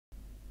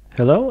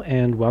Hello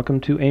and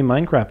welcome to a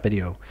Minecraft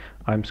video.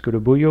 I'm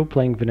Scudabuyo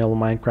playing vanilla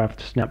Minecraft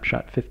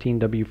Snapshot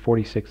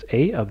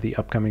 15W46A of the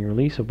upcoming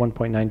release of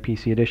 1.9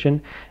 PC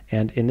Edition,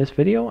 and in this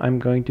video I'm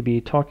going to be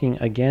talking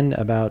again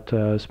about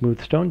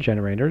smooth stone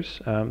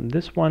generators.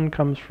 This one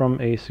comes from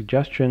a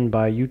suggestion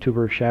by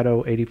YouTuber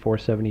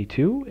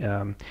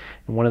Shadow8472.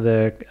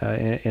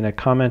 In a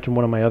comment in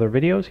one of my other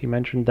videos, he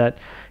mentioned that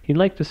he'd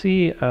like to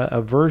see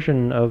a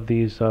version of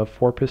these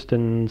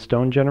 4-piston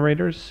stone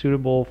generators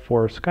suitable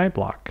for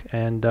SkyBlock,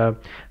 and I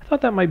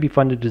thought that might be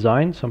fun to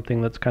design,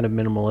 something that's kind of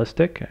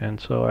minimalistic. And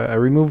so I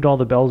removed all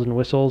the bells and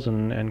whistles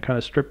and kind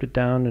of stripped it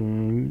down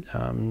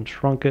and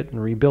shrunk it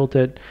and rebuilt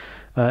it.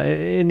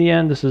 In the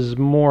end, this is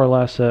more or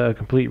less a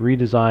complete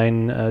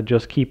redesign,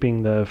 just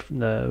keeping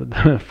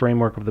the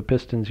framework of the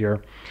pistons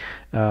here,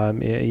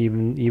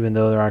 even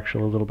though they're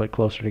actually a little bit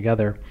closer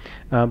together.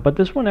 But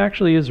this one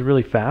actually is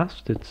really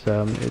fast. It's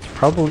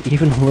probably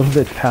even a little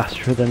bit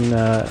faster than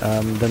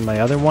my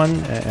other one,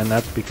 and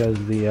that's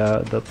because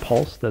the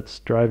pulse that's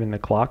driving the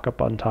clock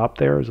up on top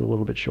there is a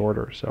little bit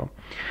shorter. So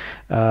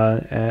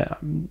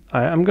I'm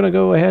going to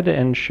go ahead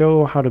and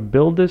show how to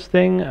build this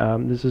thing.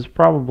 This is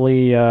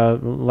probably,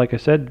 like I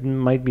said,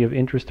 might be of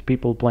interest to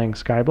people playing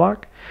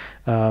SkyBlock.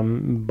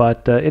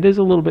 But it is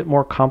a little bit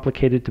more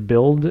complicated to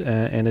build,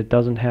 and it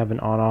doesn't have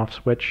an on-off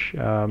switch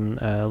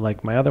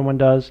like my other one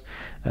does.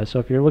 So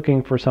if you're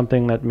looking for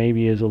something that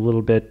maybe is a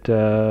little bit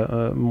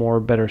more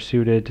better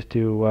suited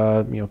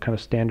to kind of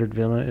standard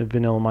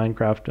vanilla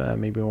Minecraft,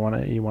 maybe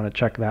you want to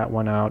check that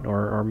one out,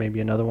 or maybe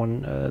another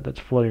one that's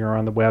floating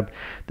around the web.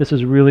 This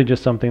is really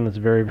just something that's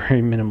very,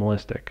 very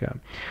minimalistic. In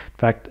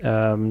fact,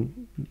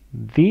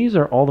 these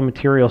are all the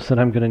materials that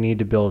I'm going to need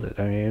to build it.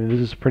 I mean, this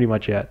is pretty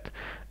much it.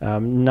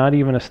 Not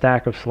even a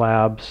stack of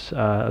slabs,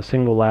 a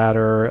single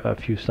ladder, a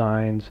few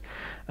signs,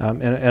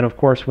 and of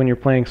course, when you're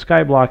playing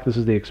SkyBlock, this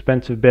is the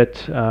expensive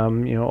bit.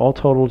 All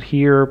totaled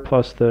here,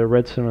 plus the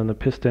redstone and the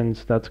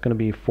pistons, that's going to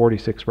be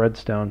 46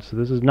 redstone. So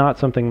this is not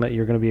something that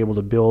you're going to be able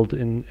to build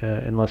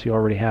unless you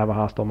already have a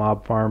hostile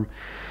mob farm,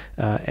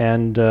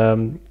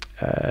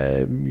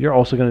 you're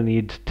also going to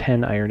need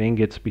 10 iron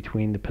ingots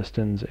between the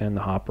pistons and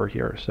the hopper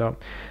here. So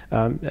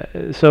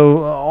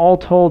all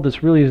told,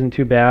 this really isn't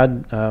too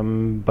bad.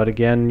 But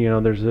again,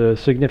 there's a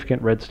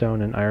significant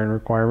redstone and iron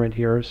requirement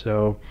here.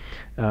 So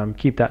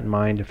keep that in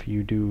mind if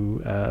you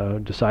do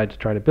decide to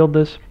try to build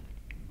this.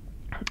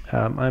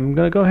 I'm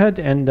going to go ahead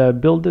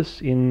and build this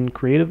in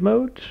creative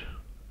mode,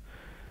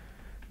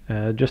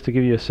 just to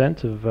give you a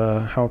sense of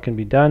how it can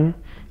be done.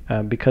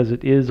 Because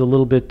it is a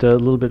little bit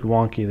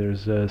wonky.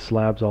 There's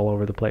slabs all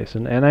over the place,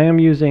 and I am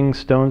using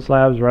stone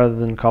slabs rather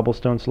than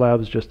cobblestone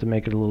slabs just to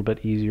make it a little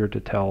bit easier to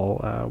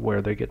tell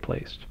where they get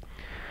placed.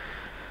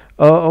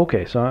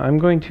 Okay, so I'm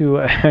going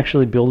to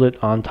actually build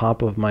it on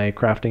top of my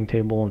crafting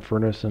table and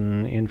furnace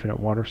and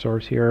infinite water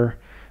source here.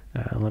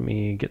 Let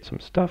me get some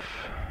stuff,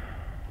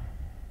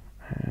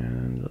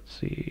 and let's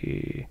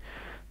see,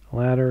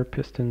 ladder,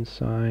 piston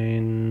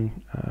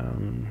sign,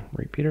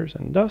 repeaters,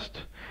 and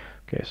dust.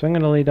 Okay, so I'm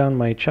going to lay down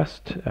my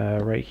chest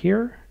right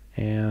here,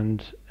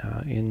 and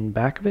in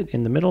back of it,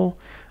 in the middle,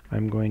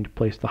 I'm going to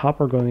place the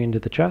hopper going into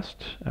the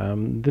chest.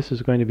 This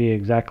is going to be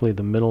exactly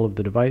the middle of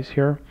the device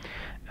here,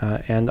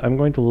 and I'm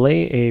going to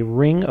lay a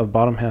ring of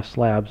bottom half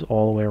slabs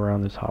all the way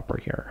around this hopper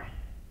here.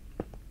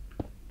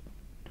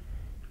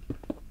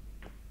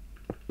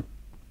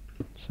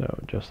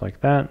 So just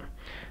like that.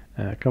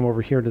 Come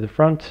over here to the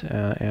front,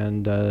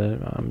 and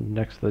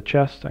next to the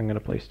chest I'm going to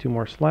place 2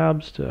 more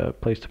slabs to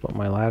put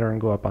my ladder and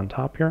go up on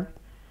top here.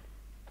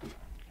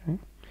 Okay.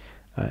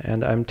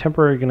 And I'm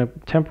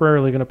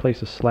temporarily going to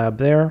place a slab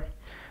there,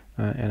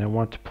 and I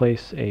want to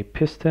place a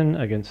piston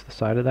against the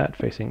side of that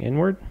facing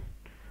inward,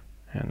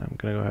 and I'm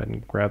going to go ahead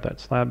and grab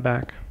that slab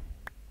back.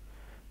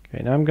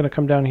 Okay, now I'm going to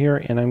come down here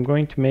and I'm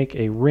going to make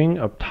a ring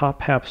of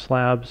top half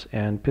slabs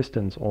and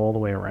pistons all the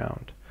way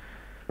around.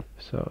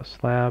 So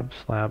slab,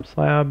 slab,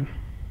 slab,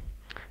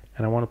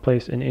 and I want to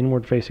place an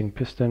inward facing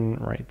piston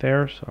right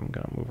there, so I'm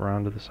going to move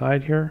around to the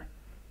side here.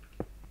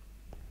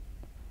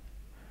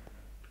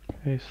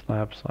 Okay,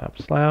 slab,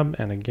 slab, slab,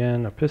 and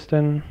again a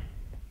piston.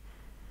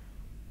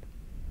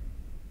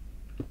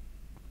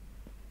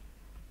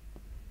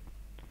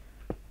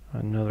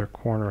 Another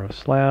corner of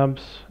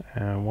slabs,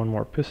 and 1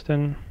 more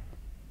piston.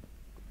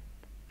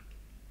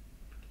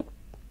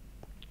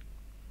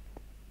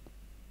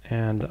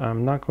 And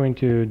I'm not going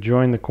to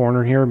join the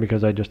corner here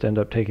because I just end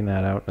up taking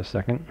that out in a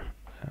second.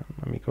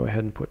 Let me go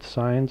ahead and put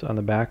signs on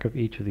the back of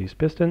each of these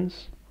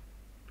pistons.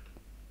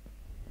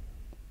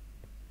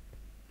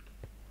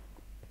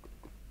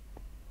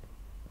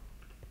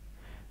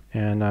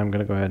 And I'm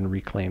going to go ahead and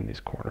reclaim these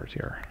corners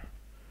here.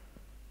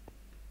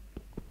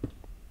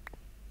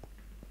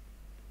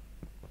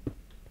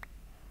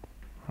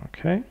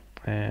 Okay,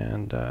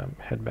 and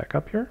head back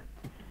up here.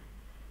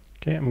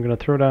 Okay, I'm going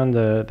to throw down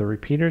the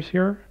repeaters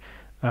here.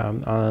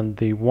 On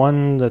the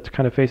one that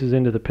kind of faces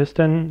into the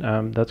piston,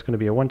 that's going to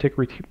be a 1-tick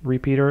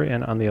repeater,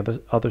 and on the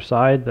other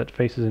side that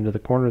faces into the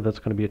corner, that's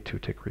going to be a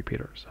 2-tick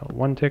repeater. So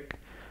 1 tick,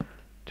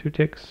 2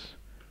 ticks,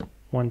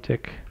 1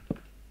 tick,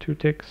 2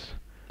 ticks,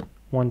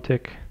 1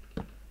 tick,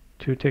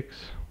 2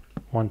 ticks,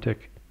 1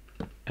 tick,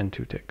 and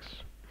 2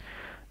 ticks.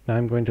 Now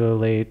I'm going to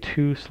lay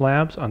 2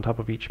 slabs on top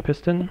of each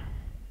piston.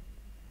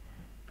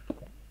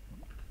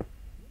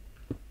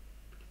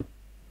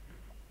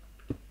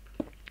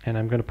 And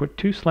I'm going to put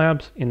 2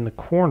 slabs in the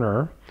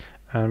corner.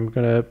 I'm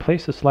going to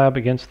place the slab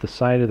against the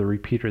side of the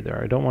repeater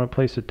there. I don't want to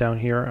place it down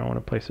here. I want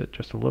to place it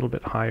just a little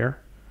bit higher,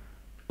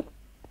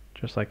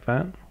 just like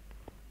that.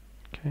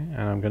 Okay,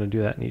 and I'm going to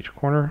do that in each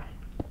corner.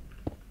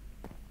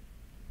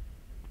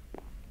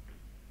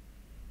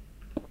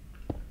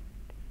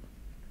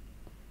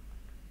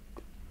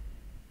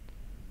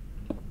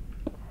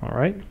 All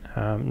right,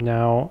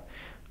 now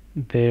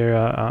there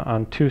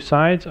on 2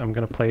 sides I'm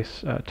going to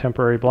place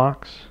temporary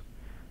blocks.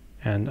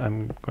 And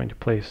I'm going to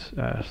place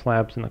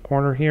slabs in the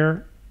corner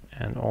here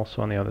and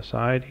also on the other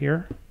side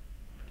here.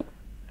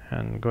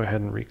 And go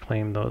ahead and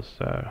reclaim those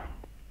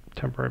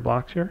temporary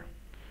blocks here.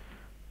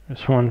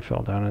 This one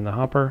fell down in the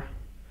hopper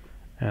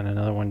and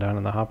another one down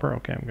in the hopper.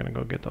 Okay, I'm going to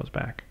go get those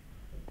back.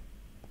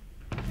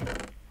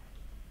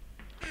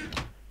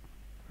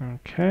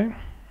 Okay,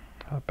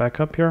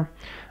 back up here.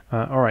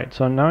 Alright,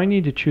 so now I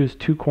need to choose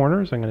 2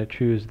 corners. I'm going to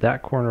choose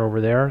that corner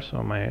over there,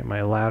 so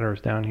my ladder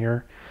is down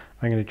here.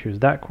 I'm going to choose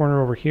that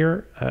corner over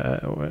here,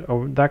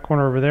 that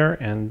corner over there,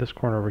 and this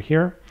corner over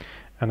here.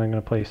 And I'm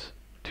going to place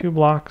 2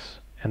 blocks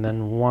and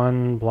then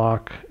 1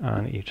 block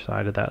on each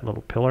side of that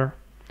little pillar.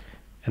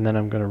 And then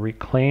I'm going to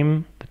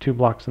reclaim the 2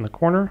 blocks in the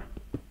corner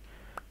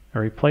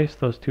and replace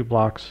those 2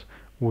 blocks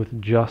with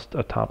just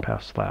a top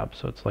half slab.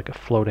 So it's like a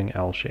floating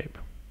L shape.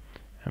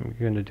 I'm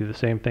going to do the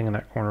same thing in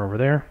that corner over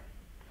there.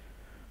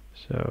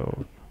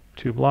 So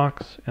 2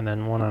 blocks and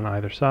then 1 on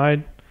either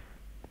side.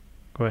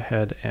 Go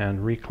ahead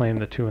and reclaim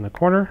the 2 in the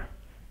corner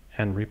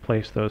and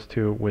replace those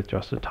 2 with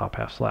just a top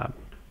half slab.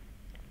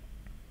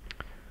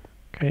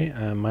 Okay,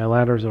 my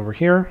ladder's over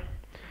here.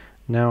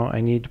 Now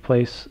I need to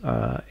place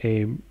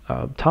a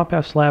top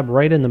half slab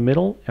right in the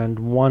middle and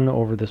 1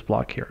 over this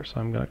block here.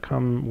 So I'm going to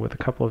come with a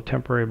couple of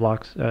temporary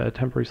blocks,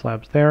 temporary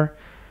slabs there.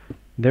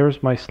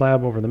 There's my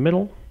slab over the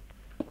middle,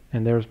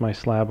 and there's my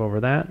slab over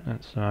that.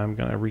 And so I'm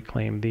going to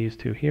reclaim these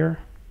 2 here.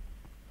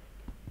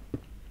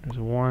 There's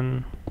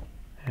 1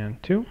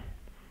 and 2.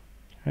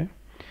 Okay,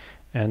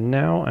 and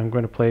now I'm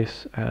going to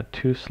place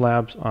 2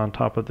 slabs on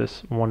top of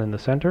this one in the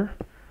center,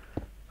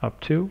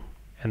 up 2,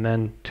 and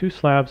then 2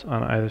 slabs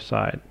on either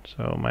side.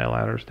 So my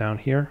ladder's down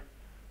here,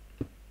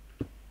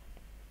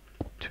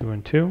 2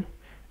 and 2. And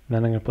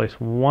then I'm going to place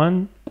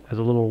 1 as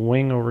a little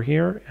wing over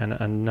here, and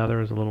another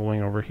as a little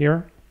wing over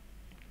here.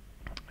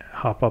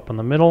 Hop up in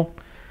the middle,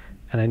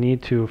 and I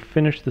need to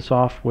finish this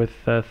off with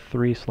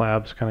 3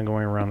 slabs kind of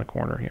going around the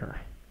corner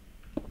here.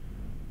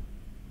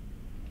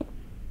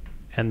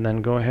 And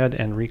then go ahead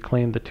and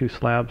reclaim the 2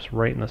 slabs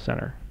right in the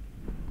center.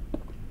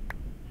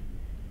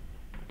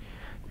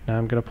 Now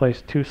I'm going to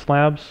place 2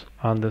 slabs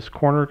on this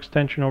corner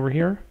extension over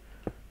here.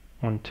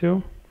 1,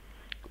 2.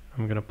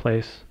 I'm going to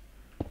place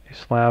a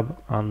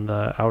slab on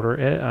the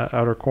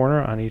outer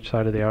corner on each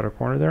side of the outer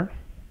corner there.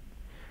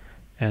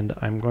 And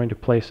I'm going to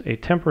place a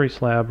temporary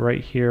slab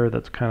right here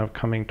that's kind of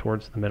coming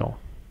towards the middle.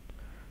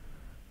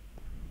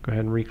 Go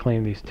ahead and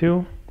reclaim these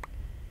 2.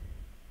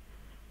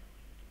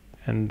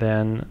 And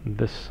then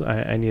this,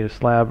 I need a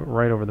slab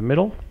right over the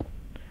middle.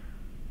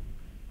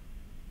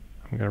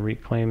 I'm going to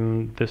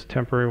reclaim this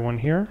temporary one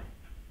here.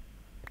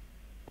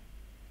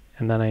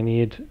 And then I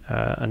need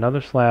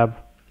another slab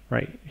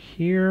right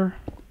here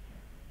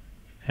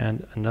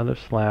and another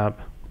slab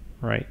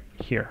right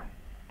here.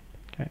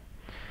 Okay.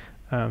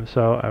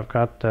 So I've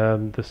got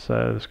this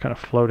kind of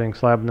floating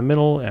slab in the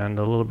middle and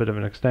a little bit of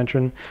an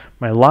extension.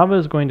 My lava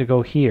is going to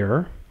go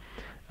here.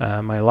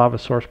 My lava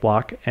source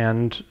block,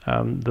 and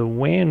the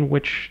way in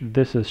which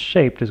this is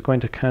shaped is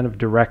going to kind of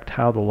direct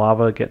how the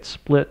lava gets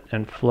split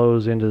and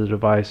flows into the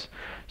device,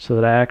 so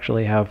that I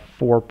actually have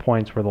 4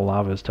 points where the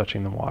lava is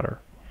touching the water.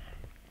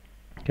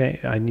 Okay,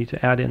 I need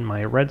to add in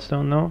my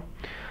redstone though.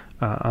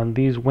 On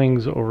these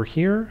wings over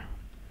here,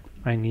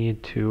 I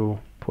need to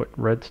put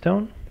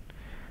redstone.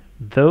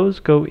 Those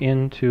go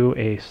into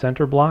a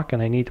center block,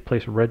 and I need to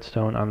place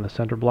redstone on the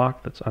center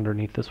block that's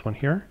underneath this one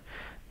here.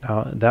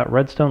 Now that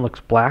redstone looks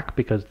black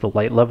because the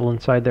light level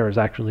inside there is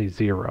actually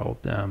 0,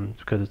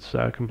 because it's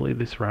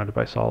completely surrounded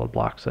by solid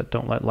blocks that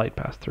don't let light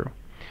pass through.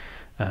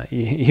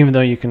 Even though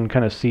you can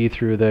kind of see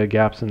through the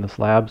gaps in the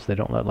slabs, they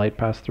don't let light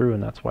pass through,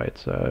 and that's why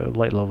it's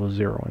light level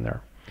 0 in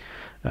there.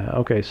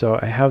 Okay, so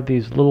I have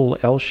these little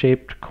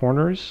L-shaped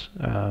corners.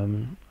 I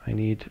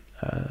need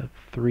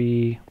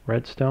 3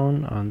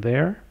 redstone on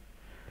there,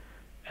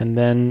 and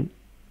then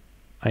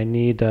I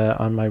need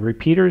on my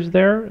repeaters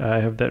there,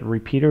 I have that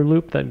repeater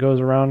loop that goes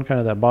around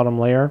kind of that bottom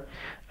layer.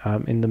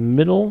 In the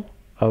middle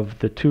of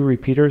the 2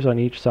 repeaters on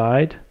each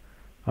side,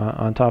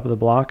 on top of the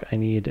block, I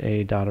need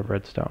a dot of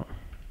redstone,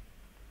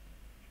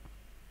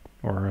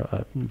 or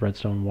a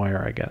redstone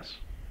wire, I guess.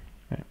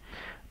 Okay.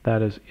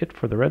 That is it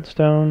for the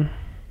redstone.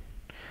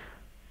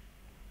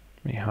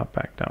 Let me hop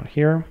back down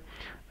here.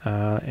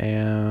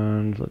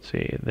 And let's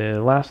see,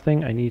 the last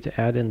thing, I need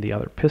to add in the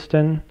other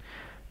piston.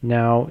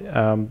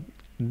 Now,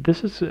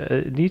 this is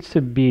it needs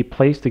to be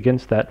placed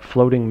against that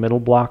floating middle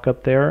block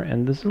up there,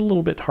 and this is a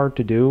little bit hard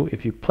to do.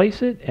 If you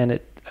place it and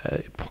it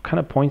kind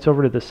of points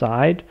over to the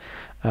side,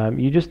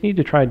 you just need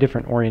to try a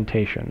different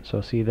orientation.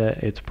 So see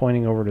that it's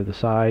pointing over to the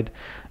side,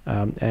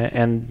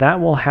 and that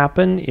will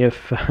happen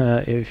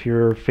if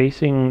you're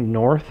facing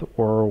north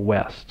or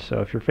west.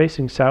 So if you're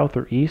facing south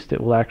or east,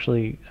 it will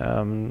actually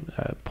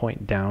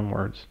point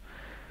downwards.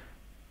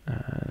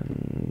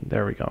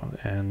 There we go.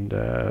 And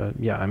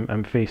yeah,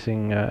 I'm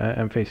facing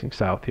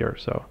south here.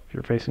 So if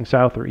you're facing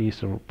south or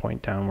east, it'll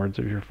point downwards.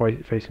 If you're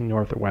facing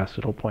north or west,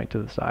 it'll point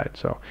to the side.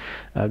 So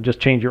just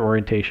change your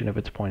orientation if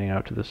it's pointing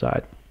out to the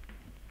side.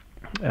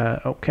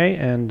 Okay,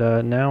 and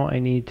now I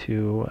need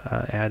to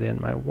add in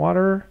my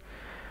water,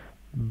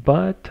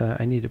 but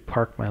I need to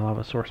park my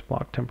lava source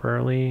block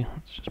temporarily.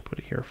 Let's just put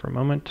it here for a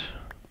moment.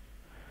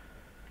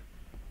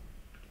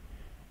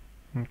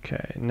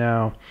 Okay,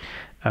 now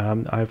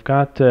I've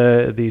got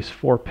these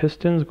 4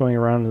 pistons going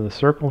around in the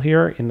circle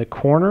here. In the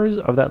corners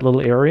of that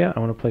little area, I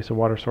want to place a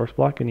water source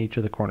block in each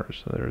of the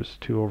corners. So there's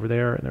 2 over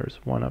there, and there's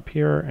 1 up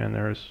here, and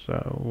there's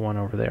 1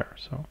 over there.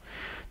 So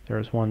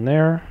there's 1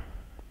 there.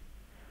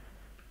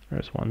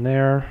 There's 1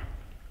 there,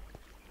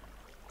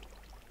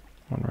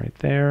 1 right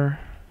there,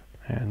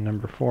 and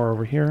number 4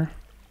 over here.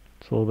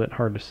 It's a little bit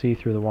hard to see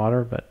through the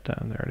water, but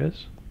there it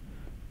is.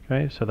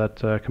 Okay, so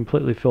that's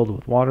completely filled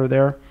with water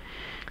there.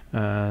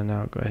 Now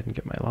I'll go ahead and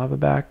get my lava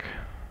back.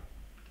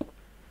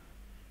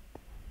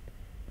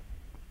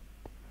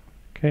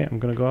 Okay, I'm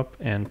going to go up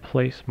and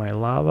place my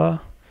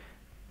lava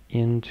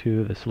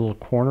into this little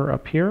corner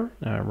up here,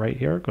 right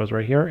here. It goes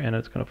right here, and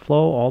it's going to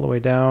flow all the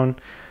way down.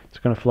 It's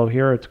going to flow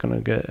here. It's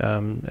going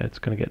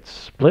to get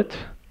split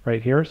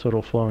right here, so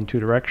it'll flow in 2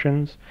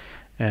 directions.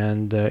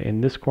 And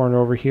in this corner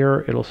over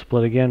here, it'll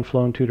split again,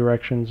 flow in 2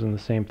 directions, and the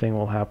same thing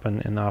will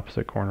happen in the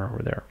opposite corner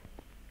over there.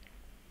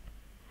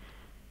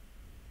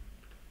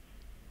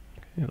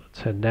 Okay, let's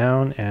head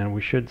down, and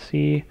we should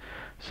see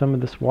some of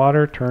this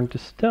water turn to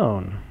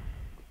stone.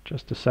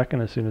 Just a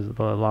second, as soon as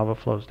the lava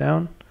flows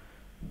down.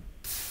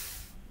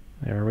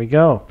 There we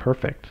go.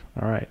 Perfect.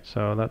 All right,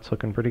 so that's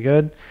looking pretty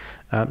good.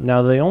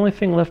 Now the only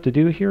thing left to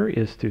do here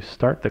is to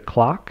start the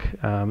clock.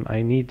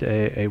 I need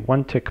a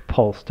 1-tick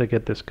pulse to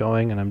get this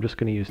going, and I'm just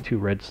going to use 2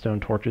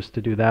 redstone torches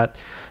to do that,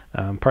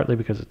 partly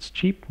because it's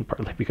cheap and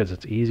partly because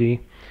it's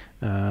easy.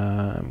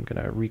 I'm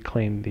going to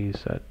reclaim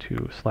these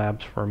 2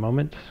 slabs for a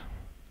moment.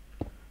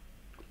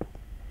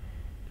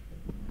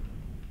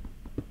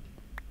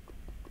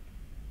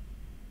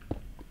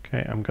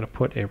 Okay, I'm going to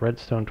put a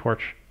redstone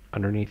torch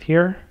underneath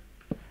here,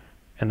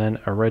 and then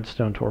a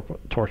redstone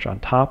torch on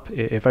top.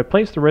 If I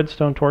place the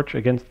redstone torch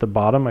against the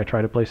bottom, I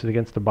try to place it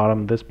against the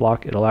bottom of this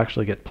block, it'll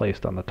actually get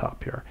placed on the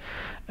top here.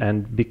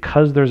 And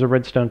because there's a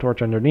redstone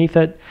torch underneath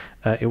it,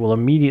 it will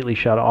immediately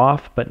shut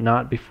off, but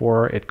not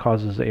before it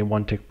causes a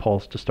 1-tick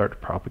pulse to start to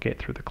propagate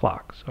through the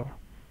clock. So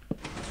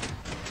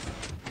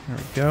there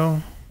we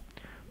go.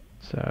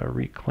 Let's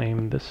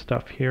reclaim this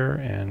stuff here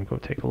and go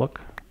take a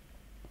look.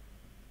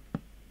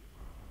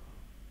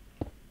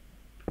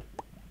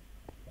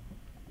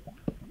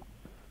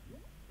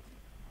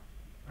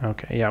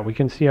 Okay, yeah, we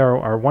can see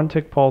our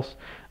 1-tick pulse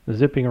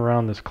zipping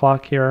around this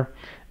clock here.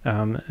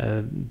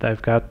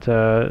 I've got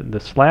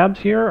the slabs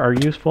here are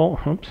useful.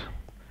 Oops,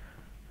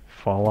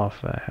 fall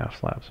off half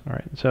slabs. All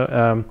right,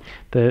 so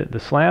the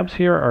slabs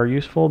here are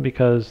useful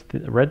because the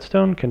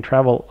redstone can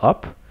travel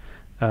up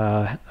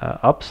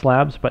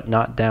slabs but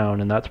not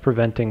down, and that's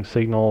preventing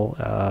signal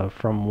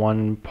from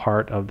one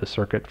part of the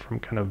circuit from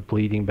kind of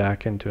bleeding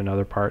back into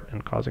another part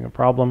and causing a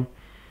problem.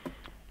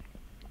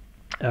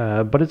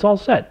 But it's all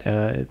set.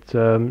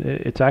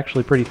 It's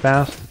actually pretty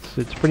fast.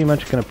 It's pretty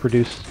much going to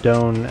produce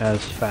stone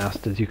as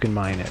fast as you can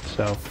mine it.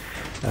 So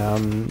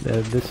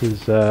this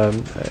is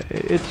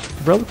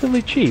it's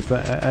relatively cheap.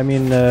 I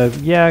mean,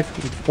 yeah,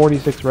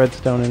 46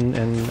 redstone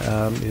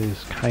and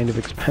is kind of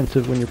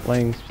expensive when you're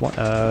playing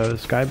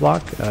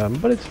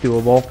SkyBlock, but it's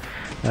doable.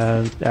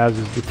 As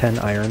is the 10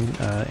 iron,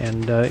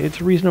 and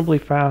it's reasonably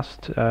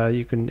fast.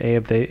 You can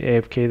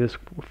AFK this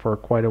for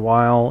quite a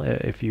while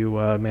if you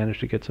manage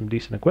to get some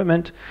decent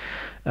equipment,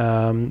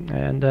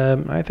 and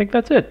I think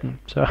that's it.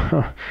 So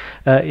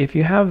if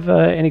you have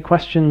any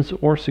questions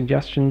or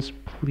suggestions,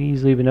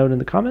 please leave a note in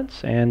the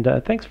comments, and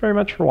thanks very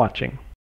much for watching.